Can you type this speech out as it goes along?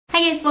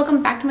Hi guys,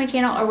 welcome back to my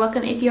channel, or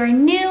welcome if you are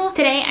new.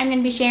 Today I'm going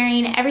to be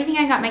sharing everything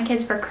I got my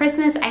kids for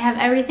Christmas. I have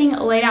everything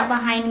laid out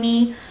behind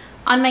me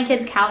on my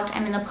kids' couch.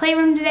 I'm in the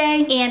playroom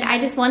today, and I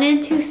just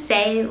wanted to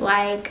say,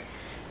 like,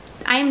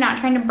 I am not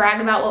trying to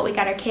brag about what we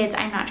got our kids.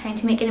 I'm not trying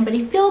to make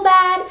anybody feel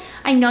bad.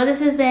 I know this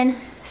has been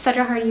such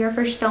a hard year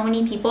for so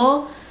many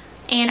people,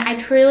 and I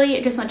truly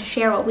just want to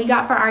share what we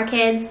got for our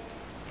kids.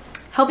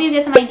 Help you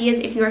get some ideas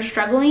if you are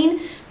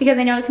struggling, because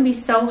I know it can be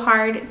so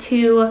hard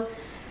to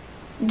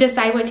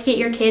decide what to get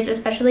your kids,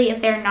 especially if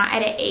they're not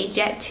at an age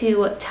yet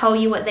to tell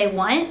you what they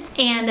want.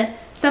 And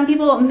some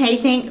people may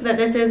think that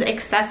this is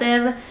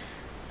excessive,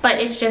 but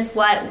it's just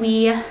what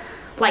we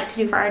like to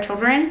do for our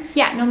children.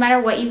 Yeah, no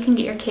matter what you can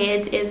get your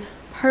kids is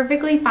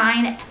perfectly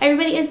fine.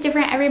 Everybody is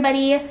different.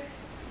 Everybody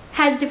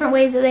has different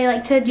ways that they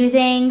like to do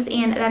things,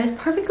 and that is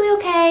perfectly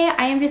okay.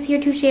 I am just here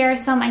to share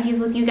some ideas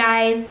with you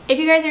guys. If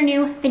you guys are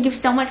new, thank you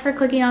so much for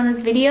clicking on this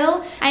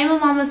video. I am a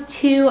mom of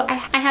two. I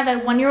have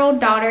a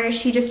 1-year-old daughter.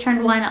 She just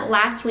turned 1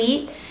 last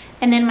week,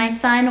 and then my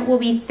son will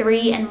be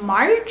 3 in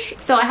March.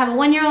 So I have a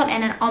 1-year-old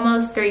and an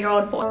almost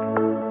 3-year-old boy.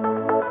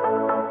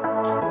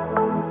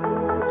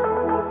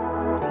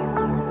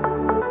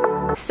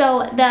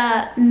 So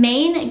the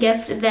main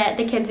gift that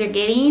the kids are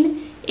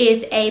getting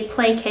is a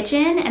play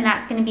kitchen, and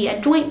that's going to be a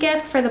joint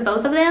gift for the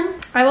both of them.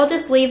 I will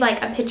just leave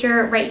like a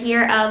picture right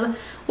here of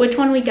which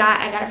one we got.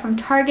 I got it from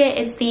Target.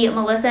 It's the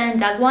Melissa and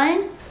Doug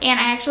one, and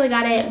I actually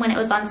got it when it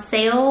was on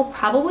sale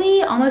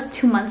probably almost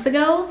 2 months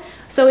ago.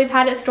 So we've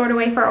had it stored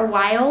away for a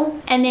while,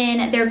 and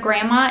then their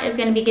grandma is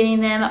going to be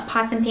getting them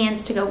pots and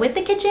pans to go with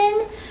the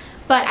kitchen.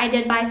 But I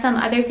did buy some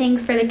other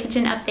things for the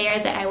kitchen up there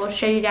that I will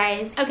show you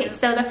guys. Okay,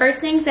 so the first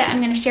things that I'm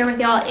going to share with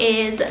y'all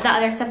is the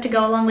other stuff to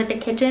go along with the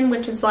kitchen,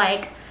 which is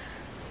like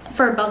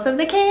for both of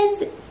the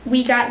kids.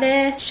 We got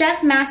this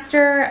Chef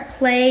Master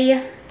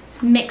Play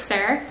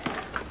Mixer.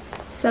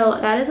 So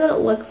that is what it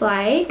looks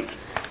like.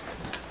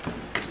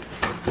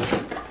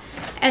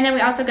 And then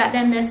we also got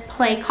them this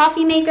Play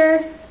Coffee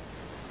Maker,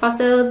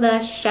 also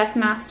the Chef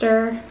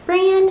Master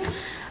brand.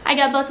 I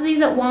got both of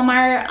these at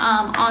Walmart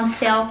on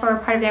sale for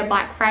part of their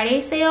Black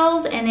Friday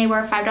sales, and they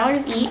were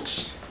 $5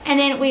 each. And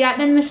then we got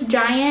them this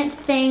giant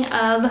thing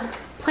of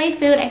play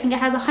food. I think it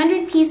has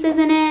 100 pieces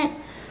in it,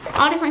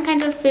 all different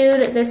kinds of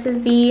food. This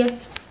is the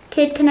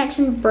Kid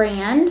Connection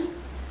brand,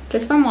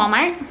 just from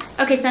Walmart.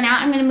 Okay, so now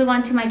I'm going to move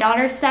on to my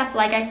daughter's stuff.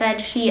 Like I said,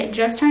 she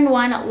just turned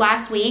 1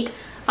 last week.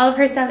 All of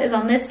her stuff is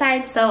on this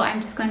side, so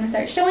I'm just going to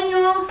start showing you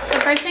all.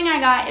 The first thing I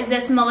got is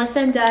this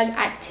Melissa and Doug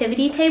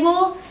activity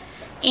table.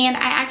 And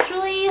I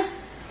actually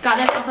got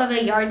this off of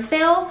a yard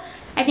sale.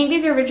 I think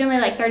these are originally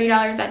like $30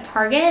 at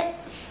Target,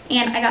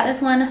 and I got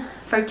this one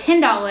for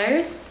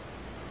 $10.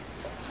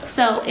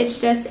 So it's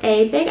just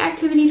a big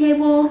activity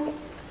table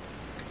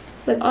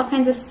with all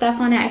kinds of stuff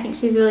on it. I think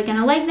she's really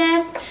gonna like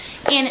this,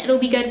 and it'll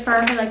be good for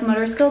her like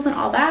motor skills and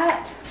all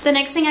that. The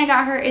next thing I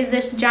got her is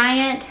this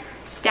giant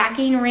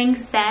stacking ring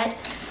set.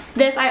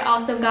 This I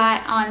also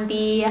got on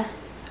the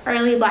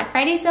early Black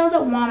Friday sales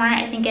at Walmart.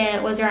 I think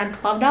it was around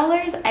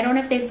 $12. I don't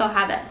know if they still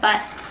have it,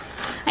 but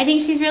I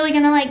think she's really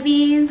gonna like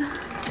these.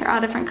 They're all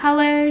different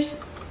colors.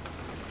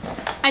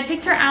 I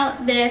picked her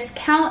out this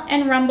Count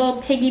and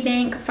Rumble piggy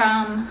bank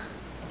from,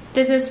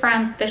 this is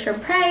from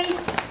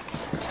Fisher-Price.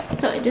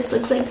 So it just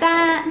looks like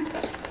that.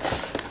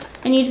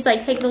 And you just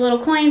like take the little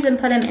coins and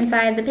put them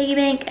inside the piggy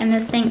bank, and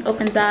this thing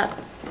opens up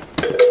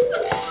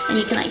and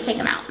you can like take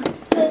them out.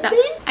 So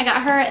I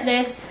got her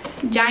this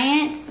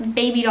giant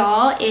baby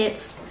doll.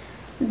 It's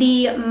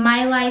the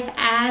My Life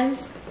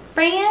As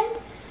brand,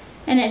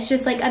 and it's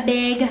just like a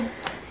big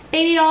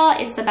baby doll.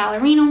 It's the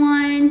ballerina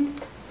one.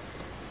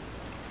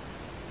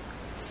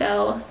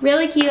 So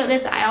really cute.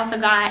 This I also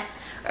got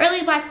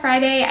early Black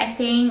Friday. I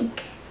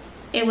think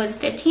it was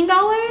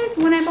 $15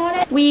 when I bought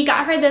it. We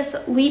got her this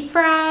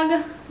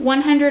Leapfrog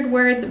 100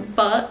 Words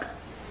book,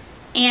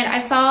 and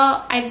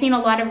I've seen a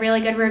lot of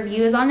really good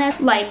reviews on this.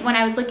 Like when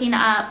I was looking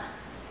up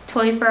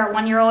toys for a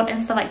 1-year-old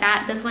and stuff like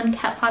that, this one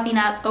kept popping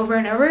up over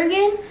and over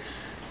again.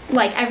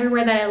 Like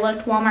everywhere that I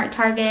looked, Walmart,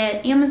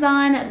 Target,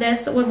 Amazon,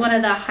 this was one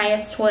of the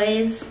highest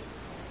toys,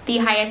 the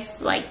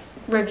highest like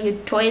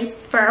reviewed toys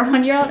for a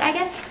 1-year-old, I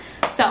guess.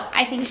 So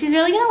I think she's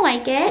really gonna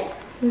like it.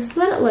 This is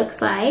what it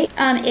looks like.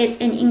 It's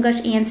in English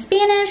and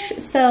Spanish,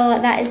 so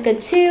that is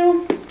good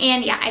too.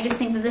 And yeah, I just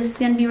think that this is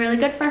gonna be really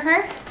good for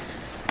her.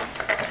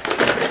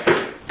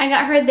 I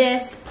got her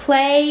this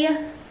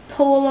Play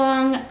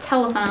Pull-Along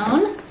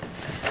telephone.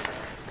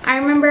 I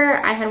remember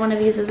I had one of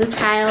these as a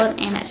child,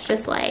 and it's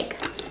just like,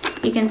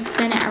 you can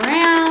spin it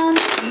around,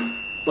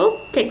 whoop,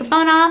 take the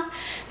phone off.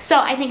 So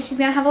I think she's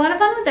gonna have a lot of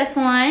fun with this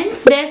one.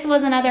 This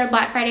was another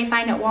Black Friday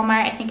find at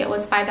Walmart. I think it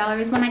was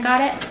 $5 when I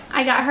got it.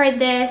 I got her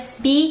this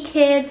Be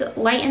Kids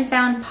Light and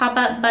Sound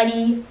Pop-Up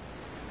Buddy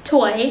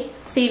toy.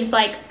 So you just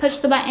like push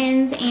the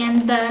buttons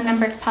and the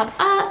numbers pop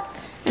up.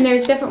 And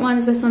there's different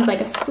ones. This one's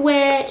like a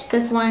switch.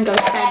 This one goes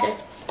side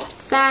to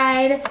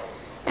side,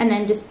 and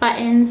then just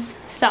buttons.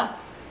 So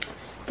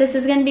this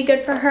is gonna be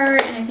good for her,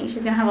 and I think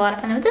she's gonna have a lot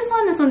of fun with this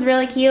one. This one's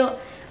really cute.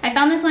 I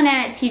found this one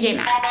at TJ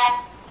Maxx.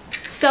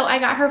 So I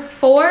got her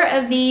 4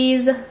 of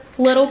these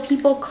little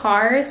people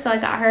cars. So I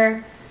got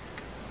her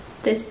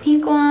this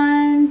pink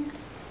one,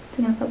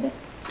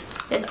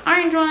 this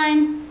orange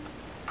one,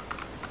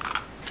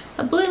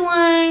 a blue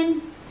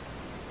one,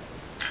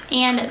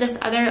 and this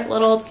other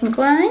little pink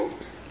one.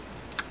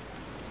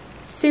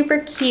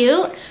 Super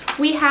cute.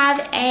 We have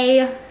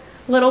a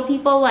little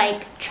people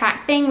like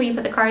track thing where you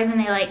put the cars and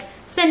they like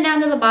spin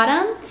down to the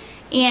bottom.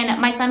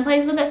 And my son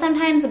plays with it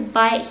sometimes,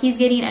 but he's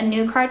getting a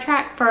new car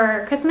track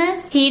for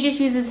Christmas. He just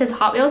uses his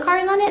Hot Wheel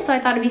cars on it, so I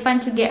thought it'd be fun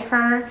to get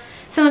her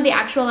some of the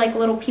actual like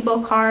little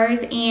people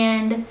cars,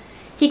 and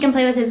he can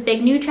play with his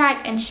big new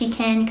track and she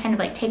can kind of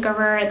like take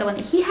over the one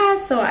that he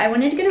has. So I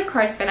wanted to get her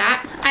cars for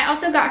that. I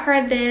also got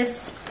her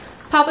this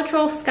Paw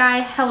Patrol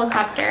Sky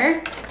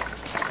helicopter.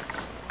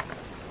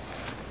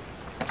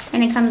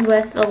 And it comes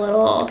with a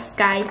little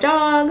sky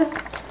dog.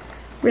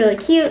 Really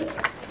cute.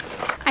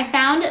 I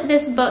found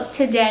this book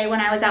today when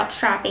I was out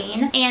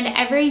shopping, and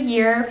every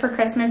year for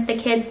Christmas the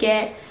kids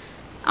get,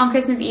 on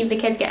Christmas Eve the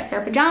kids get a pair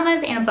of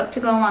pajamas and a book to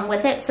go along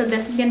with it. So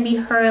this is gonna be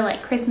her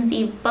like Christmas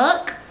Eve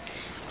book,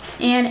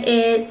 and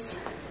it's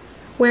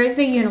Where's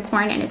the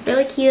Unicorn, and it's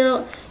really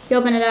cute. You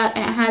open it up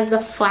and it has the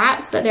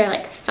flaps, but they're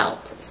like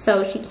felt,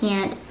 so she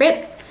can't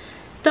rip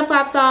the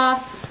flaps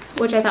off,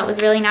 which I thought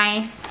was really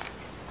nice.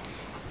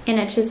 And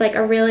it's just like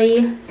a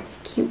really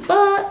cute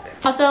book.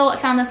 Also, I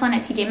found this one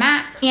at TJ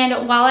Maxx,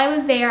 and while I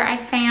was there I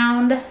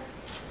found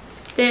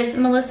this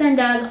Melissa and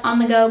Doug On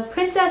The Go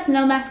Princess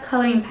No Mess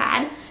coloring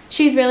pad.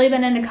 She's really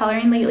been into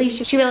coloring lately.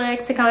 She really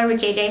likes to color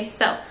with JJ,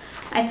 so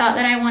I thought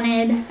that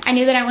I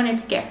knew that I wanted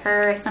to get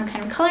her some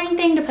kind of coloring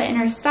thing to put in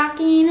her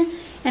stocking,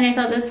 and I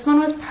thought this one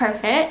was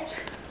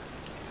perfect.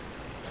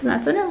 So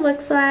that's what it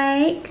looks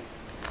like.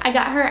 I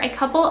got her a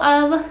couple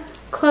of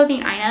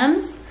clothing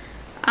items.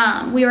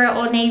 We were at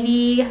Old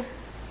Navy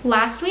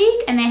last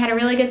week and they had a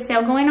really good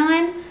sale going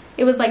on.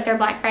 It was like their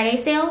Black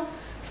Friday sale.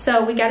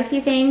 So we got a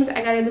few things.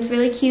 I got her this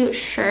really cute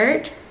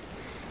shirt.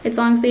 It's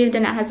long sleeved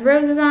and it has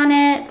roses on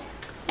it.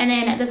 And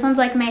then this one's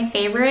like my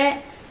favorite.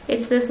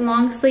 It's this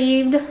long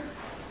sleeved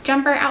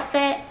jumper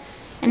outfit,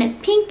 and it's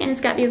pink and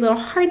it's got these little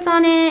hearts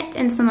on it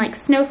and some like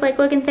snowflake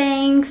looking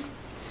things.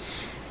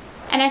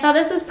 And I thought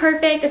this was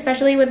perfect,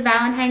 especially with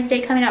Valentine's Day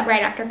coming up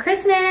right after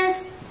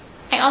Christmas.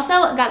 I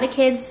also got the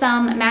kids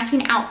some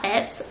matching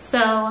outfits.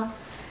 So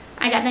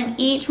I got them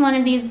each one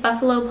of these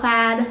buffalo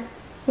plaid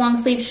long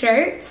sleeve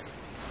shirts,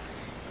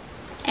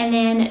 and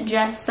then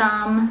just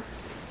some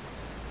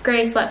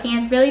gray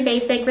sweatpants. Really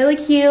basic, really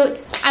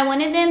cute. I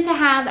wanted them to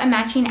have a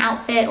matching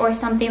outfit or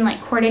something like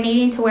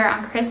coordinating to wear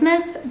on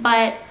Christmas,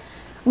 but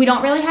we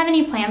don't really have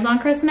any plans on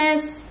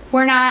Christmas.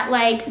 We're not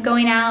like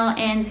going out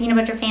and seeing a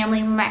bunch of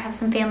family. We might have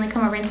some family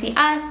come over and see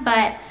us,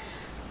 but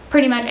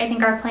pretty much I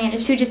think our plan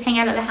is to just hang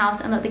out at the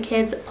house and let the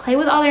kids play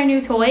with all their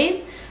new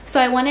toys. So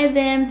I wanted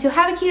them to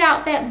have a cute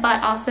outfit,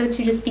 but also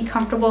to just be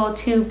comfortable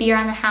to be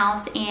around the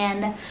house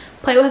and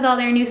play with all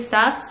their new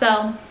stuff.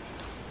 So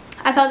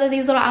I thought that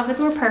these little outfits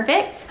were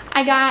perfect.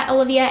 I got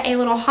Olivia a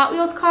little Hot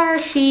Wheels car.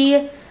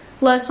 She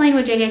loves playing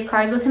with JJ's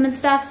cars with him and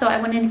stuff, so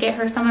I wanted to get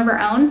her some of her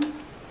own.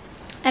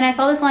 And I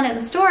saw this one at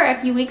the store a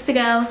few weeks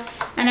ago,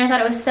 and I thought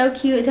it was so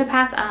cute to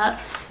pass up.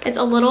 It's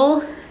a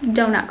little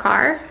donut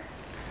car.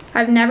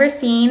 I've never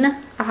seen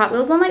a Hot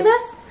Wheels one like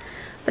this,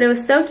 but it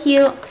was so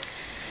cute.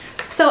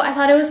 So I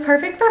thought it was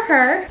perfect for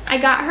her. I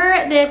got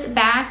her this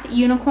bath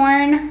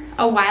unicorn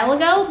a while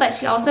ago, but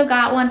she also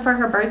got one for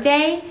her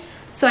birthday.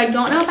 So I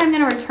don't know if I'm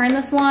gonna return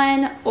this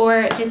one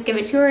or just give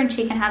it to her and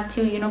she can have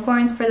 2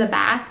 unicorns for the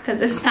bath,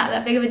 because it's not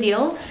that big of a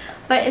deal.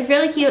 But it's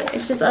really cute.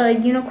 It's just a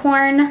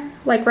unicorn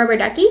like rubber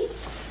ducky,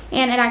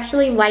 and it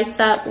actually lights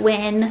up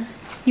when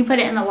you put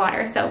it in the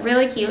water, so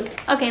really cute.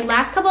 Okay,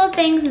 last couple of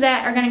things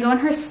that are gonna go in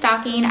her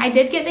stocking. I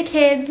did get the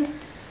kids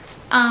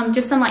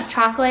just some like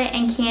chocolate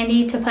and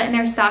candy to put in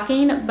their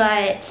stocking,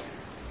 but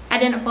I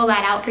didn't pull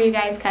that out for you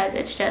guys because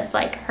it's just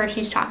like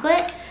Hershey's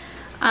chocolate.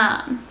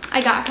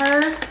 I got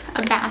her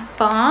a bath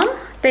bomb.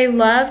 They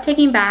love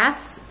taking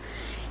baths,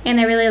 and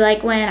they really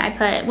like when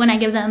I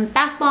give them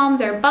bath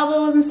bombs or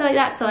bubbles and stuff like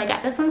that, so I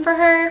got this one for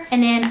her.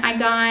 And then I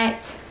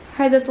got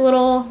her this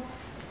little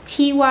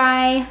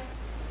TY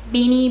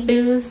Beanie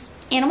Booze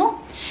animal.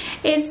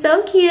 It's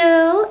so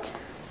cute.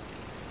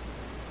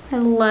 I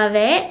love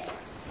it.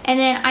 And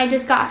then I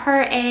just got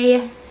her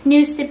a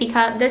new sippy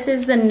cup. This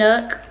is the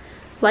Nook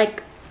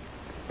like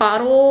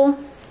bottle,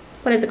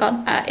 what is it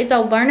called? It's a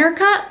learner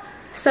cup.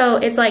 So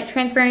it's like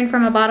transferring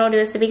from a bottle to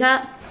a sippy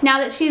cup. Now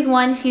that she's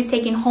 1, she's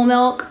taking whole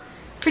milk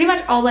pretty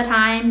much all the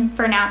time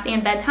for naps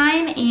and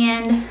bedtime.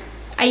 And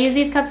I used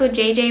these cups with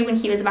JJ when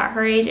he was about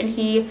her age, and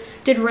he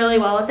did really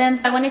well with them.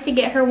 So I wanted to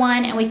get her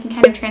one and we can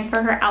kind of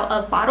transfer her out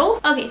of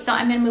bottles. Okay, so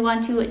I'm gonna move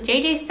on to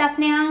JJ's stuff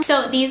now.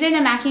 So these are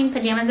the matching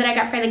pajamas that I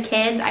got for the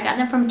kids. I got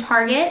them from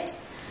Target,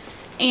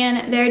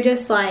 and they're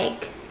just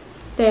like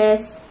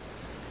this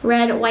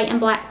red, white, and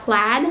black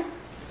plaid.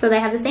 So they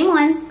have the same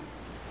ones.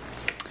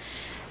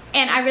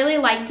 And I really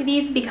liked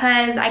these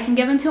because I can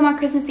give them to them on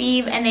Christmas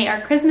Eve, and they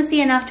are Christmassy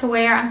enough to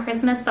wear on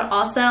Christmas, but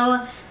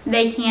also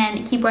they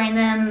can keep wearing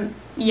them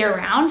year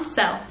round.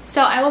 So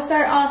I will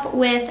start off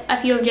with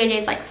a few of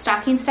JJ's like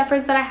stocking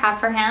stuffers that I have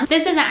for him.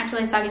 This isn't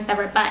actually a stocking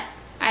stuffer, but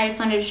I just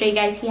wanted to show you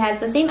guys he has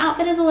the same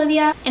outfit as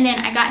Olivia. And then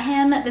I got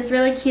him this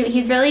really cute,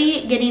 he's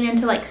really getting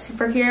into like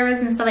superheroes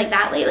and stuff like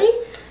that lately.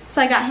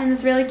 So I got him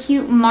this really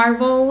cute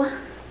Marvel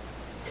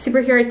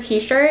superhero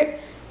t-shirt.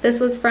 This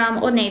was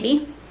from Old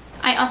Navy.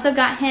 I also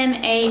got him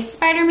a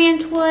Spider-Man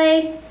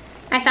toy.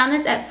 I found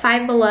this at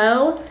Five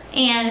Below,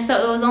 and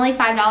so it was only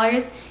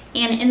 $5.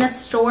 And in the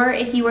store,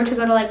 if you were to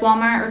go to like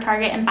Walmart or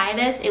Target and buy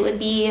this, it would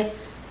be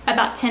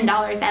about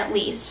 $10 at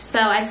least. So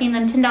I've seen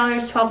them $10,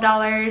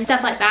 $12,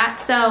 stuff like that.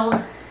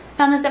 So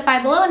found this at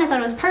Five Below and I thought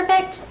it was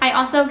perfect. I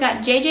also got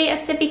JJ a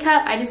sippy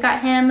cup. I just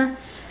got him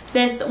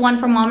this one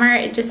from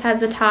Walmart. It just has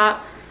the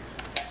top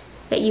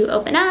that you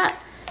open up,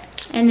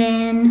 and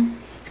then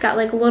it's got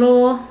like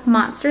little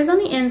monsters on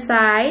the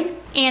inside.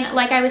 And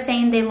like I was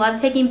saying, they love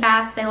taking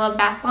baths, they love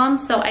bath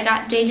bombs. So I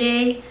got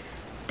JJ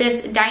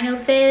this Dino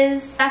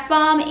Fizz bath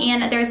bomb,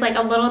 and there's like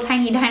a little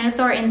tiny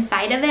dinosaur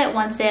inside of it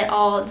once it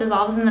all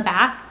dissolves in the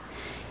bath.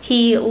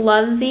 He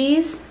loves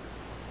these,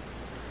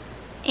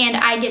 and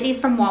I get these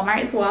from Walmart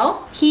as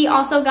well. He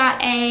also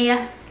got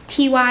a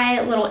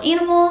TY little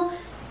animal.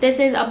 This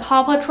is a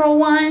Paw Patrol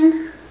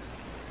one.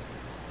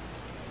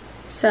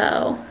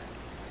 So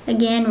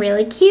again,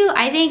 really cute.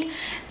 I think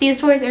these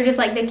toys are just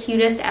like the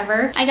cutest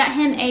ever. I got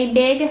him a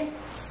big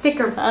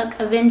sticker book,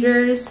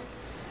 Avengers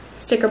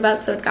sticker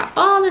book, so it's got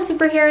all the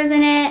superheroes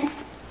in it,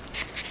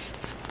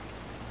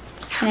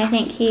 and I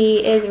think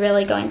he is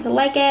really going to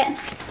like it.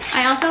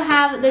 I also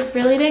have this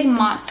really big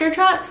monster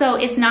truck, so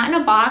it's not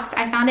in a box.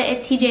 I found it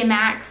at TJ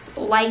Maxx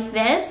like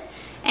this,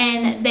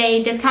 and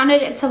they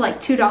discounted it to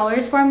like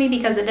 $2 for me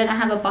because it didn't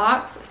have a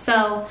box.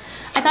 So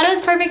I thought it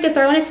was perfect to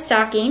throw in a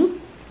stocking,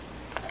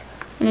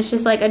 and it's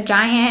just like a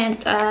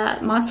giant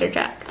monster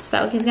truck,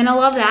 so he's gonna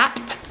love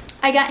that.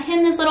 I got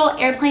him this little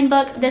airplane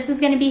book. This is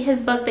gonna be his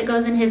book that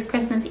goes in his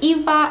Christmas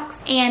Eve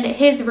box, and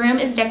his room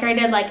is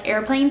decorated like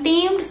airplane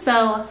themed,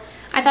 so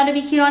I thought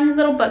it'd be cute on his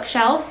little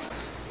bookshelf.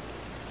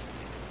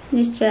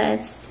 It's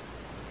just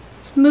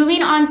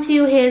moving on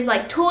to his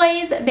like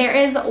toys. There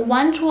is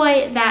one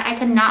toy that I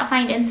could not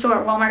find in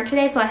store at Walmart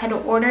today, so I had to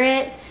order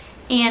it,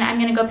 and I'm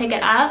gonna go pick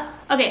it up.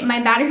 Okay,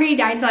 my battery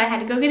died, so I had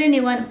to go get a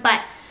new one,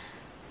 but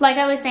like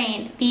I was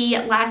saying, the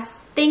last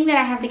thing that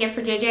I have to get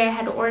for JJ, I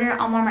had to order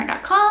on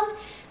Walmart.com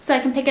so I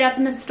can pick it up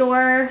in the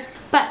store.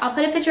 But I'll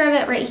put a picture of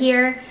it right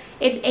here.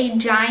 It's a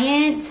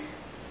giant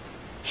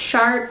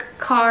shark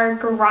car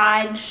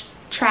garage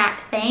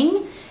track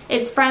thing.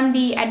 It's from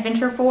the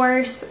Adventure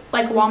Force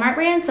like Walmart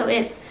brand, so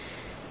it's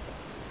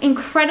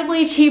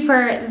incredibly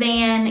cheaper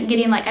than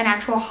getting like an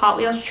actual Hot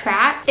Wheels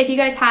track. If you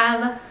guys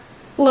have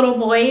little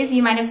boys,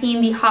 you might have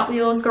seen the Hot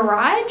Wheels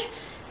garage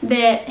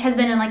that has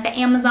been in like the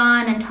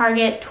Amazon and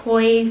Target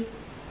toy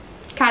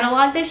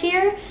catalog this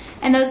year,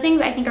 and those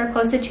things I think are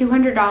close to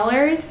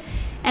 $200,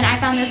 and I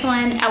found this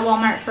one at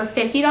Walmart for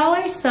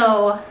 $50,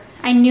 so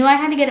I knew I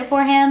had to get it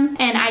for him,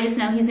 and I just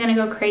know he's gonna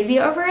go crazy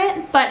over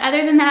it. But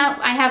other than that,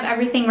 I have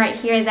everything right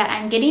here that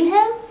I'm getting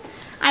him.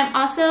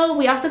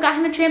 We also got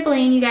him a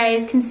trampoline. You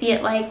guys can see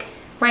it like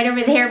right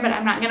over there, but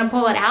I'm not gonna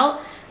pull it out,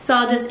 so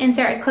I'll just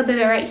insert a clip of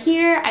it right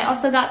here. I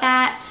also got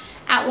that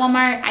at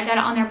Walmart. I got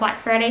it on their Black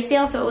Friday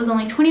sale, so it was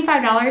only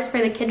 $25 for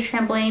the kids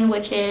trampoline,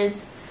 which is,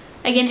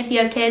 again, if you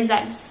have kids,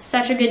 that's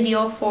such a good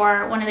deal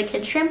for one of the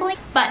kids trampoline.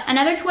 But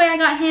another toy I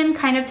got him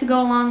kind of to go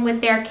along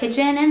with their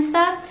kitchen and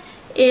stuff,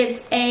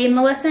 it's a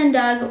Melissa and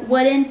Doug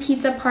wooden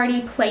pizza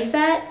party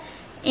playset,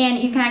 and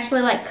you can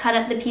actually like cut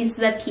up the pieces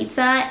of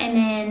pizza, and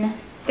then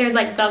there's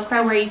like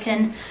Velcro where you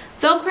can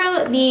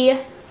Velcro the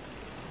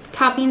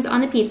toppings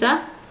on the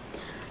pizza.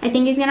 I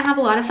think he's gonna have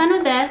a lot of fun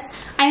with this.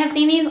 I have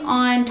seen these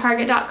on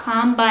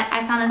Target.com, but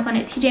I found this one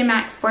at TJ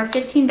Maxx for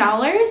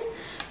 $15.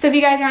 So if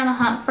you guys are on the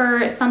hunt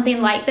for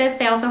something like this,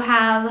 they also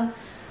have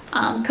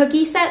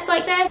cookie sets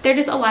like this. They're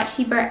just a lot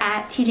cheaper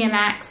at TJ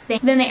Maxx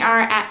than they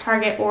are at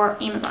Target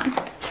or Amazon.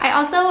 I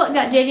also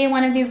got JJ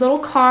one of these little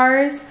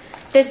cars.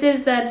 This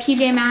is the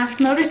PJ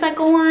Masks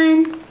motorcycle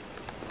one.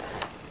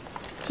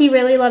 He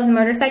really loves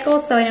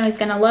motorcycles, so I know he's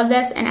gonna love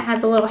this, and it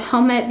has a little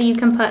helmet that you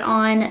can put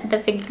on the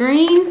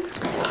figurine.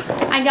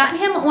 I got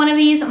him one of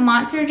these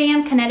Monster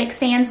Jam kinetic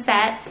sand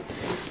sets.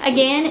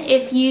 Again,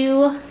 if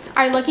you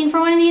are looking for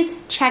one of these,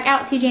 check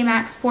out TJ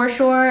Maxx for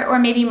sure, or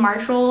maybe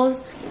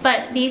Marshall's.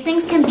 But these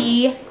things can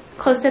be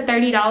close to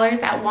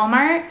 $30 at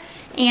Walmart,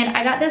 and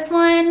I got this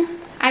one,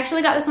 I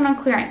actually got this one on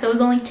clearance, so it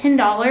was only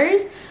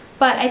 $10,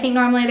 but I think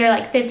normally they're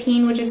like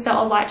 $15, which is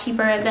still a lot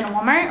cheaper than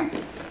Walmart.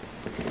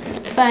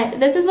 But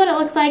this is what it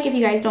looks like if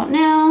you guys don't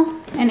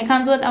know, and it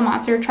comes with a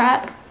monster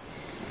truck,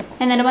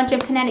 and then a bunch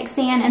of kinetic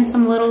sand and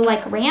some little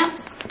like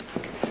ramps.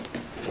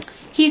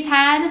 He's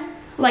had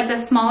like the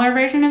smaller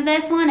version of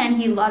this one, and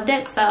he loved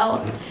it,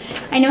 so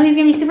I know he's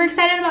gonna be super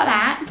excited about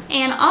that.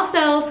 And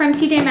also from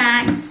TJ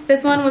Maxx,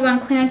 this one was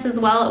on clearance as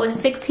well. It was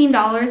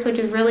 $16, which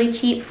is really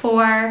cheap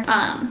for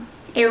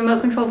a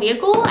remote control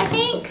vehicle, I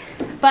think.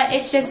 But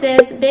it's just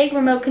this big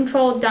remote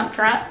control dump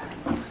truck.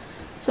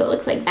 So it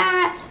looks like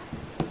that.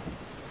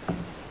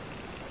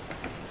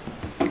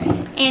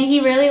 and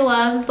he really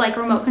loves like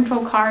remote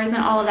control cars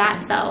and all of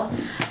that, so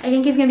I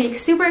think he's gonna be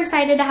super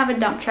excited to have a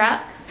dump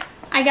truck.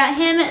 I got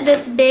him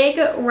this big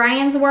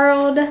Ryan's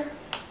World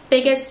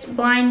biggest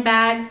blind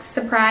bag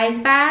surprise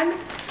bag.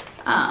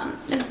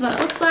 This is what it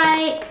looks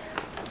like.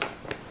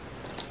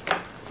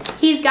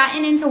 He's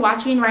gotten into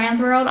watching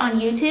Ryan's World on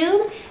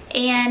YouTube,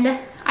 and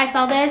I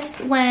saw this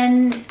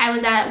when I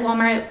was at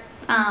Walmart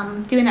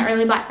doing the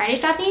early Black Friday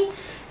shopping,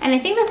 and I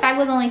think this bag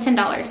was only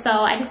 $10, so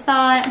I just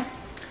thought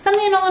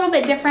something a little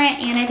bit different,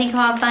 and I think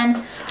I'll have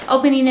fun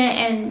opening it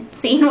and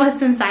seeing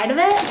what's inside of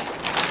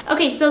it.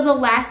 Okay, so the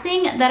last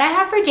thing that I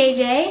have for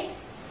JJ,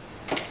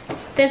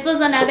 this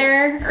was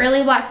another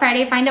early Black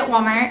Friday find at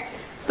Walmart,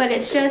 but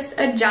it's just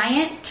a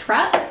giant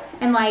truck,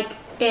 and like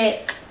the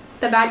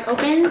bag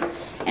opens,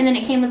 and then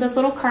it came with this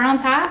little car on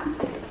top.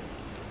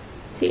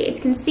 So you guys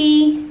can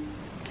see,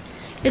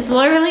 it's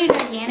literally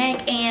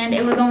gigantic, and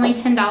it was only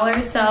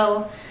 $10,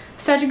 so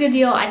such a good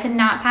deal. I could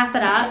not pass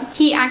it up.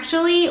 He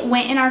actually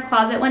went in our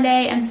closet one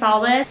day and saw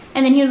this,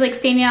 and then he was like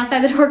standing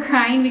outside the door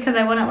crying because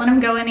I wouldn't let him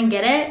go in and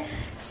get it.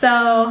 So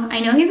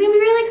I know he's gonna be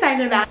really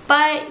excited about it.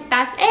 But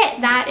that's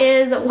it. That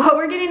is what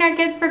we're getting our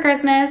kids for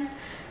Christmas.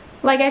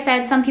 Like I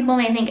said, some people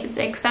may think it's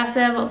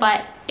excessive,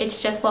 but it's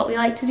just what we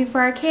like to do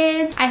for our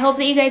kids. I hope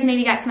that you guys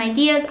maybe got some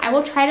ideas. I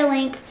will try to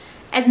link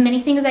as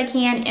many things as I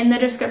can in the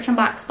description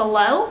box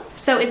below,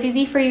 so it's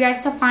easy for you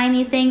guys to find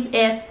these things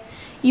if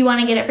you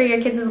want to get it for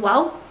your kids as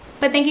well.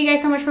 But thank you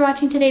guys so much for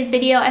watching today's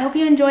video. I hope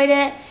you enjoyed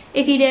it.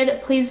 If you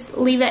did, please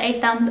leave it a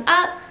thumbs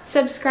up.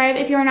 Subscribe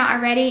if you are not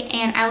already,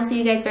 and I will see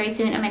you guys very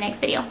soon in my next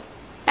video.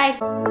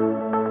 Bye.